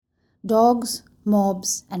Dogs,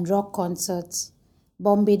 Mobs and Rock Concerts,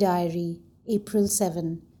 Bombay Diary, April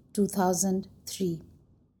 7, 2003.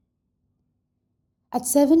 At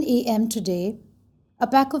 7 a.m. today, a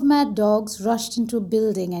pack of mad dogs rushed into a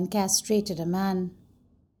building and castrated a man.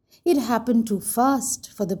 It happened too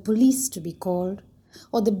fast for the police to be called,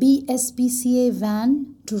 or the BSPCA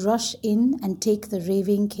van to rush in and take the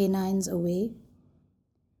raving canines away.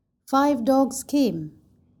 5 dogs came,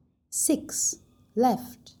 6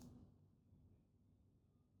 left.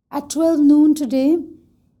 At 12 noon today,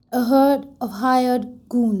 a herd of hired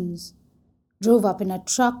goons drove up in a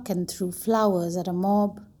truck and threw flowers at a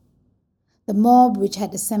mob. The mob, which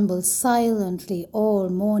had assembled silently all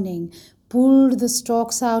morning, pulled the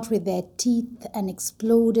stalks out with their teeth and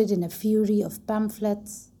exploded in a fury of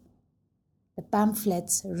pamphlets. The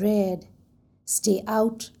pamphlets read, "Stay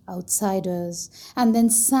out, outsiders," and then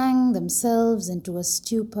sang themselves into a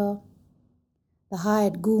stupor. The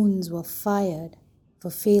hired goons were fired for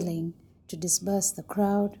failing to disperse the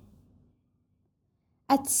crowd.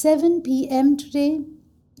 At 7 p.m. today,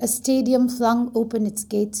 a stadium flung open its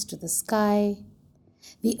gates to the sky.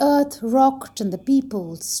 The earth rocked and the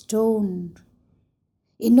people stoned.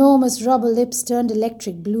 Enormous rubber lips turned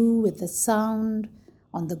electric blue with the sound.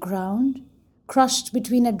 On the ground, crushed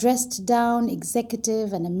between a dressed-down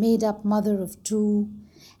executive and a made-up mother of 2,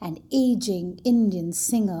 an aging Indian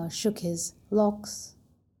singer shook his locks.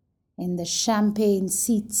 In the champagne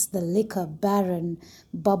seats, the liquor baron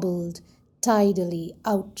bubbled tidally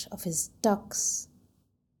out of his ducks.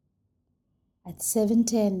 At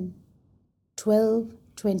 7:10,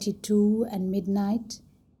 12:22 and midnight,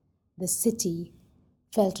 the city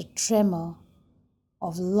felt a tremor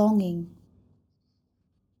of longing.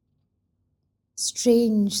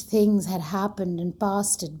 Strange things had happened and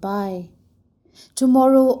passed it by.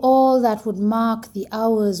 Tomorrow all that would mark the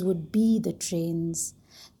hours would be the trains,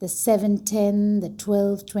 the 7:10, the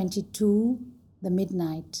 12:22, the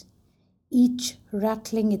midnight, each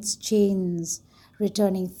rattling its chains,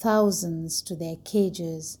 returning thousands to their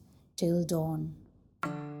cages till dawn.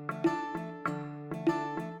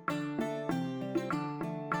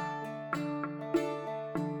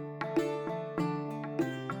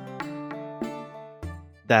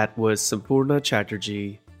 That was Sampurna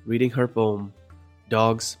Chattarji reading her poem,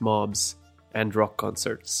 Dogs, Mobs, and Rock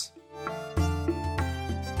Concerts.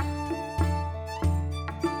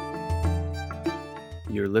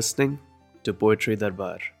 You're listening to Poetry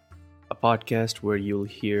Darbaar, a podcast where you'll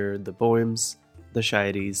hear the poems, the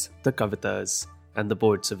shairis, the kavitas, and the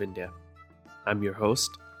poets of India. I'm your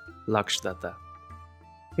host, Lakshya Datta.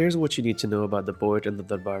 Here's what you need to know about the poet in the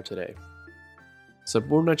Darbaar today.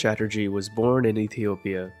 Sampurna Chattarji was born in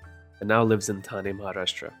Ethiopia and now lives in Thane,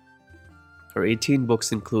 Maharashtra. Her 18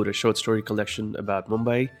 books include a short story collection about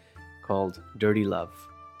Mumbai called Dirty Love,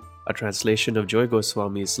 a translation of Joy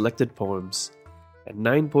Goswami's selected poems, and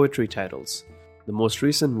 9 poetry titles, the most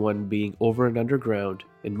recent one being Over and Underground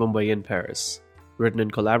in Mumbai and Paris, written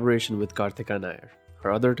in collaboration with Karthika Naïr.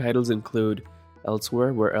 Her other titles include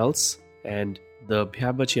Elsewhere, Where Else, and The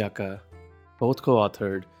Bhyabachyaka, both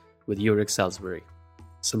co-authored with Eurig Salisbury.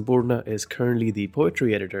 Sampurna is currently the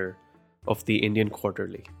poetry editor of the Indian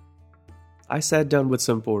Quarterly. I sat down with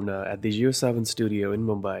Sampurna at the Geo7 studio in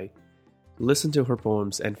Mumbai to listen to her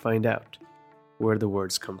poems and find out where the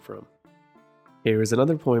words come from. Here is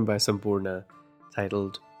another poem by Sampurna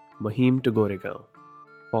titled Mahim to Goregaon,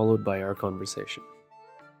 followed by our conversation.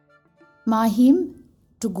 Mahim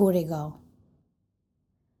to Goregaon.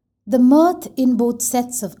 The mirth in both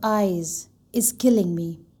sets of eyes is killing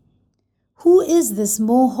me. Who is this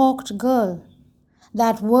mohawked girl?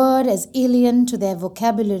 That word as alien to their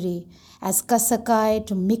vocabulary as Kasakai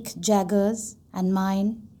to Mick Jagger's and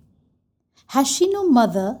mine. Has she no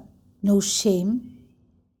mother, no shame?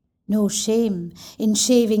 No shame in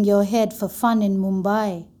shaving your head for fun in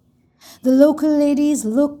Mumbai. The local ladies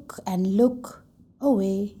look and look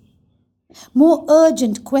away. More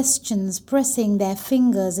urgent questions pressing their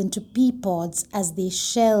fingers into pea pods as they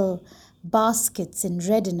shell baskets in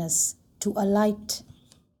readiness to alight.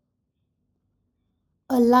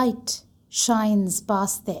 A light shines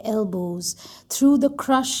past their elbows through the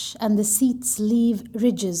crush, and the seats leave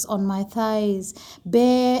ridges on my thighs,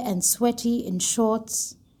 bare and sweaty in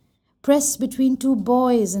shorts. Pressed between 2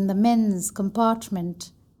 boys in the men's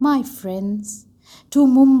compartment, my friends, 2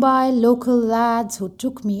 Mumbai local lads who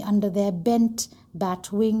took me under their bent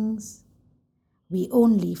bat wings. We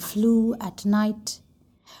only flew at night,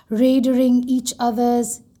 raiding each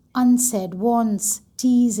other's unsaid wants,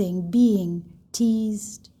 teasing, being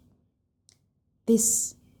teased.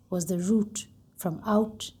 This was the route from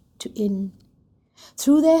out to in.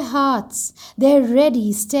 Through their hearts, their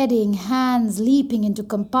ready, steadying hands leaping into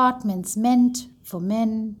compartments meant for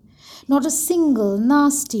men. Not a single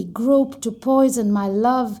nasty grope to poison my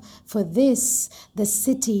love for this, the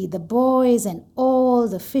city, the boys and all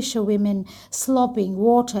the fisherwomen slopping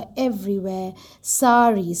water everywhere,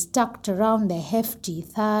 saris tucked around their hefty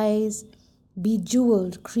thighs.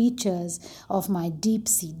 Bejeweled creatures of my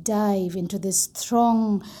deep-sea dive into this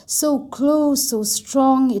throng, so close, so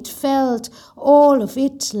strong, it felt, all of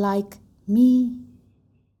it like me.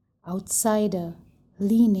 Outsider,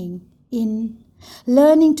 leaning in,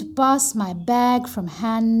 learning to pass my bag from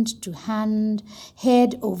hand to hand,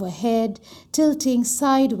 head over head, tilting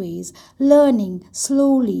sideways, learning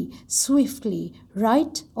slowly, swiftly,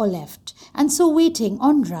 right or left, and so waiting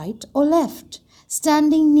on right or left.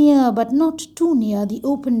 Standing near, but not too near, the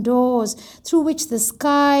open doors through which the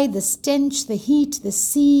sky, the stench, the heat, the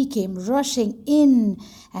sea came rushing in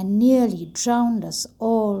and nearly drowned us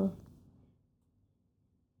all.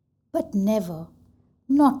 But never,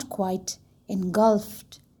 not quite,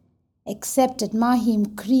 engulfed, except at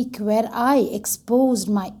Mahim Creek, where I exposed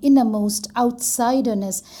my innermost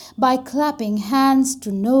outsiderness by clapping hands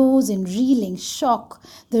to nose in reeling shock,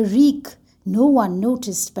 the reek no one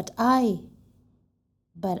noticed but I.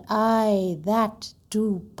 But I, that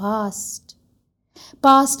too, passed.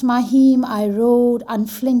 Past Mahim I rode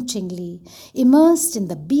unflinchingly, immersed in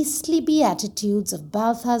the beastly beatitudes of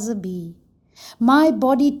Balthazar B., my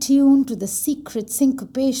body tuned to the secret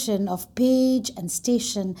syncopation of page and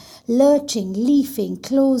station, lurching, leafing,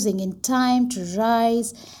 closing in time to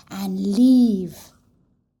rise and leave,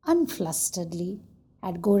 unflusteredly,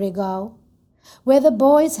 at Goregaon, where the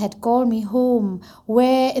boys had called me home,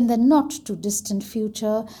 where in the not-too-distant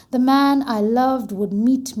future the man I loved would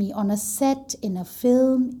meet me on a set in a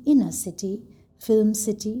film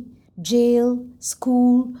city, jail,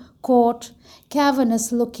 school, court,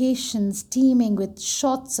 cavernous locations teeming with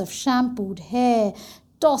shots of shampooed hair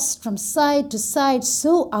tossed from side to side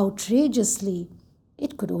so outrageously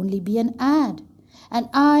it could only be an ad, and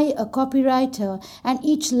I a copywriter, and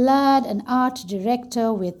each lad an art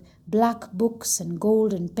director with black books and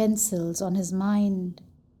golden pencils on his mind.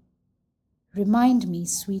 Remind me,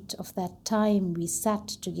 sweet, of that time we sat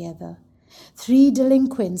together, 3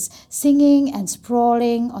 delinquents singing and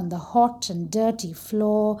sprawling on the hot and dirty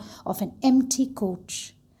floor of an empty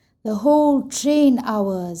coach, the whole train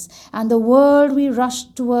ours, and the world we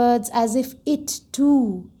rushed towards as if it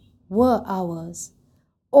too were ours,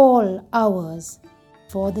 all ours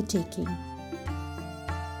for the taking.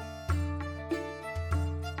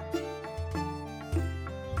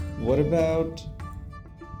 What about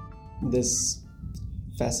this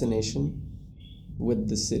fascination with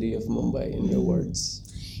the city of Mumbai, in your words?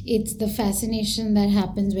 It's the fascination that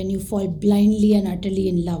happens when you fall blindly and utterly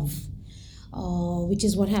in love, which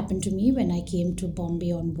is what happened to me when I came to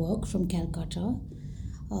Bombay on work from Calcutta.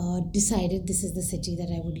 Decided this is the city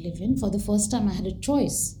that I would live in. For the first time I had a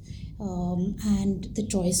choice, and the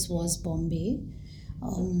choice was Bombay.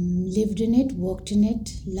 Lived in it, worked in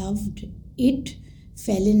it, loved it,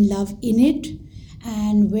 fell in love in it,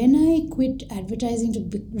 and when I quit advertising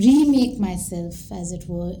to remake myself, as it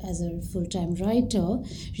were, as a full-time writer,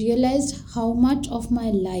 realized how much of my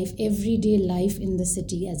life, everyday life in the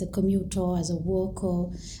city, as a commuter, as a worker,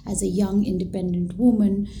 as a young independent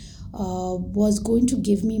woman, was going to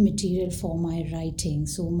give me material for my writing.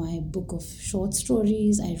 So my book of short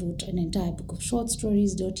stories, I wrote an entire book of short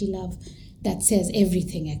stories, Dirty Love, that says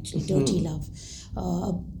everything actually, Dirty Love.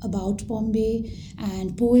 About Bombay,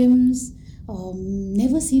 and poems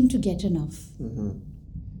never seem to get enough. Mm-hmm.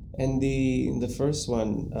 And the first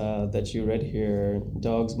one that you read here,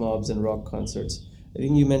 Dogs, Mobs and Rock Concerts, I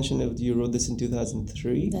think you mentioned that you wrote this in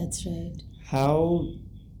 2003. That's right. How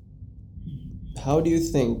do you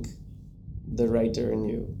think the writer in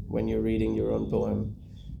you, when you're reading your own poem,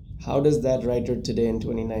 how does that writer today in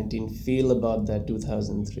 2019 feel about that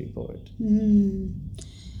 2003 poet?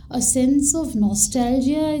 A sense of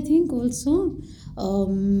nostalgia, I think, also.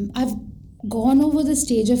 I've gone over the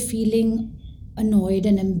stage of feeling annoyed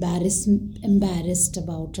and embarrassed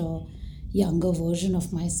about a younger version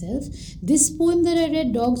of myself. This poem that I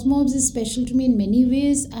read, Dogs, Mobs, is special to me in many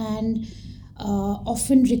ways, and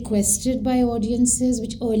often requested by audiences,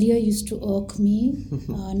 which earlier used to irk me,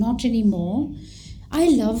 not anymore. I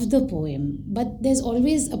love the poem, but there's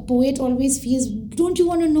always a poet always feels, don't you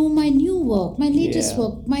want to know my new work, my latest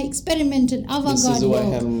work, my experimental avant-garde This is who work?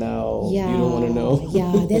 I am now. Yeah, you don't want to know.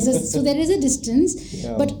 so there is a distance,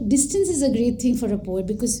 but distance is a great thing for a poet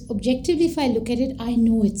because objectively, if I look at it, I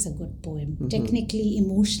know it's a good poem, technically,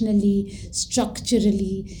 emotionally,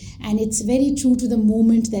 structurally, and it's very true to the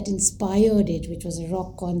moment that inspired it, which was a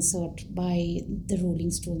rock concert by the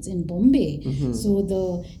Rolling Stones in Bombay. So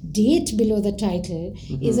the date below the title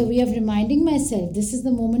is a way of reminding myself this is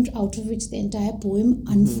the moment out of which the entire poem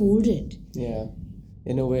unfolded. Yeah,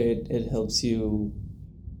 in a way it helps you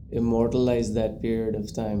immortalize that period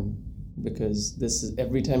of time because this is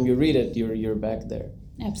every time you read it you're back there.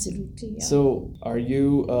 Absolutely. Yeah. So are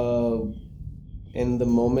you in the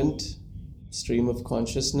moment stream of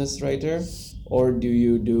consciousness writer, or do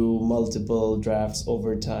you do multiple drafts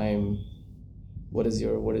over time? What is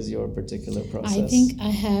your particular process? I think I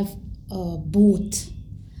have both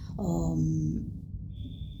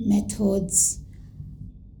methods,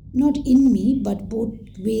 not in me, but both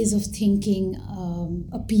ways of thinking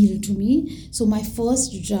appeal to me. So my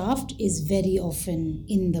first draft is very often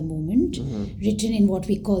in the moment, written in what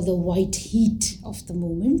we call the white heat of the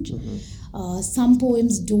moment. Some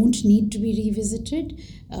poems don't need to be revisited.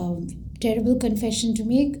 Terrible confession to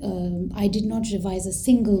make, I did not revise a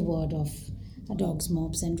single word of Dogs,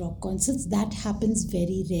 Mobs and Rock Concerts. That happens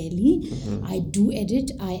very rarely. I do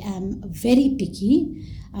edit. I am very picky.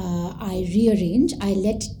 I rearrange. I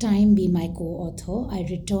let time be my co-author. I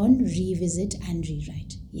return, revisit and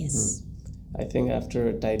rewrite. Yes. I think after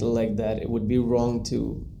a title like that, it would be wrong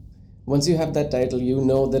to... Once you have that title, you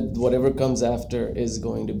know that whatever comes after is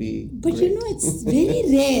going to be But great. It's very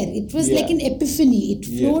rare. It was like an epiphany. It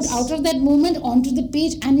flowed out of that moment onto the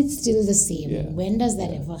page and it's still the same. When does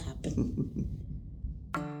that ever happen?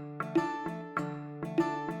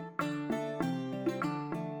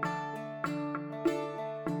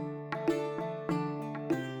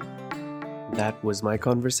 That was my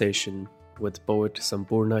conversation with poet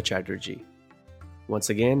Sampurna Chattarji. Once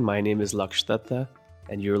again, my name is Lakshya Datta,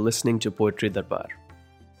 and you're listening to Poetry Darbaar.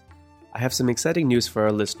 I have some exciting news for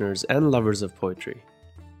our listeners and lovers of poetry.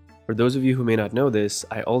 For those of you who may not know this,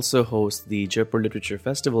 I also host the Jaipur Literature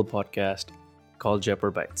Festival podcast called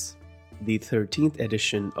Jaipur Bites. The 13th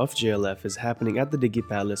edition of JLF is happening at the Diggi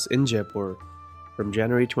Palace in Jaipur from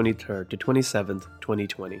January 23rd to 27th,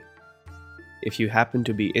 2020. If you happen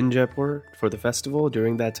to be in Jaipur for the festival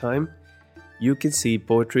during that time, you can see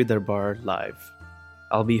Poetry Darbaar live.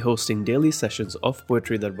 I'll be hosting daily sessions of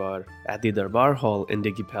Poetry Darbaar at the Darbaar Hall in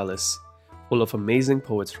Diggi Palace, full of amazing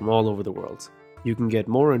poets from all over the world. You can get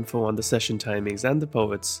more info on the session timings and the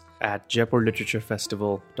poets at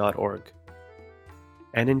jaipurliteratureFestival.org.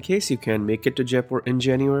 And in case you can make it to Jaipur in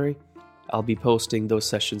January, I'll be posting those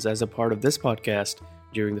sessions as a part of this podcast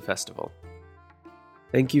during the festival.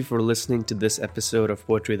 Thank you for listening to this episode of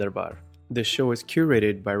Poetry Darbaar. This show is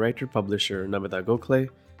curated by writer-publisher Namita Gokhale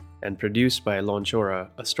and produced by Launchora,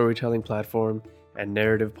 a storytelling platform and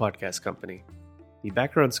narrative podcast company. The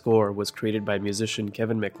background score was created by musician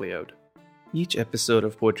Kevin MacLeod. Each episode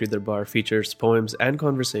of Poetry Darbaar features poems and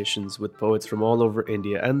conversations with poets from all over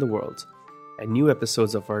India and the world, and new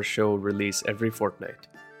episodes of our show release every fortnight.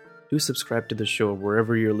 Do subscribe to the show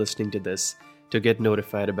wherever you're listening to this to get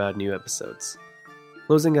notified about new episodes.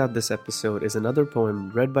 Closing out this episode is another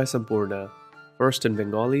poem read by Sampurna, first in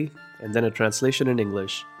Bengali and then a translation in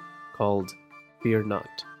English, called Fear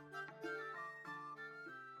Not.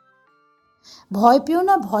 ভয়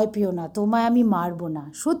পেও না তোমায় আমি মারবো না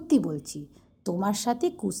সত্যি বলছি তোমার সাথে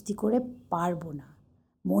কুস্তি করে পারবো না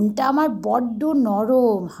মনটা আমার বড্ড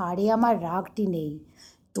নরম হাড়ে আমার রাগটি নেই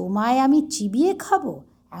তোমায় আমি চিবিয়ে খাবো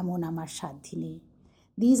এমন আমার সাধ্যি নেই.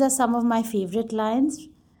 These are some of my favorite lines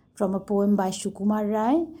from a poem by Shukumar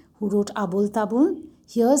Rai, who wrote Abul Tabul.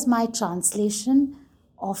 Here's my translation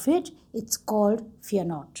of it. It's called Fear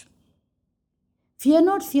Not. Fear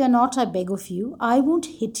not, I beg of you. I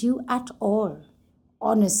won't hit you at all.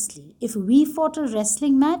 Honestly, if we fought a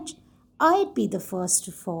wrestling match, I'd be the first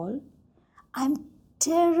to fall. I'm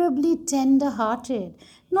terribly tender-hearted,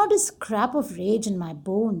 not a scrap of rage in my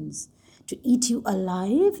bones. To eat you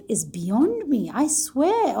alive is beyond me, I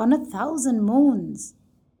swear on 1,000 moons.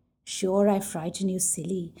 Sure, I frighten you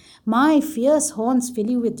silly. My fierce horns fill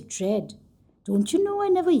you with dread. Don't you know I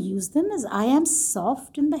never use them as I am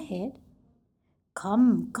soft in the head?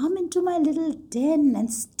 Come into my little den and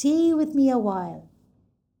stay with me a while.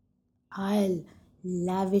 I'll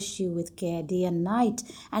lavish you with care day and night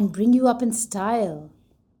and bring you up in style.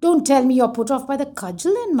 Don't tell me you're put off by the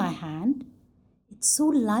cudgel in my hand. It's so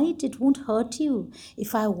light it won't hurt you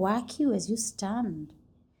if I whack you as you stand.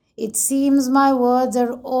 It seems my words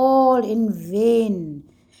are all in vain.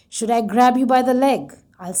 Should I grab you by the leg?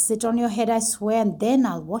 I'll sit on your head, I swear, and then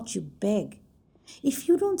I'll watch you beg. If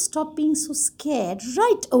you don't stop being so scared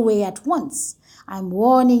right away at once, I'm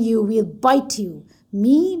warning you, we'll bite you.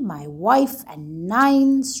 Me, my wife, and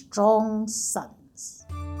 9 strong sons.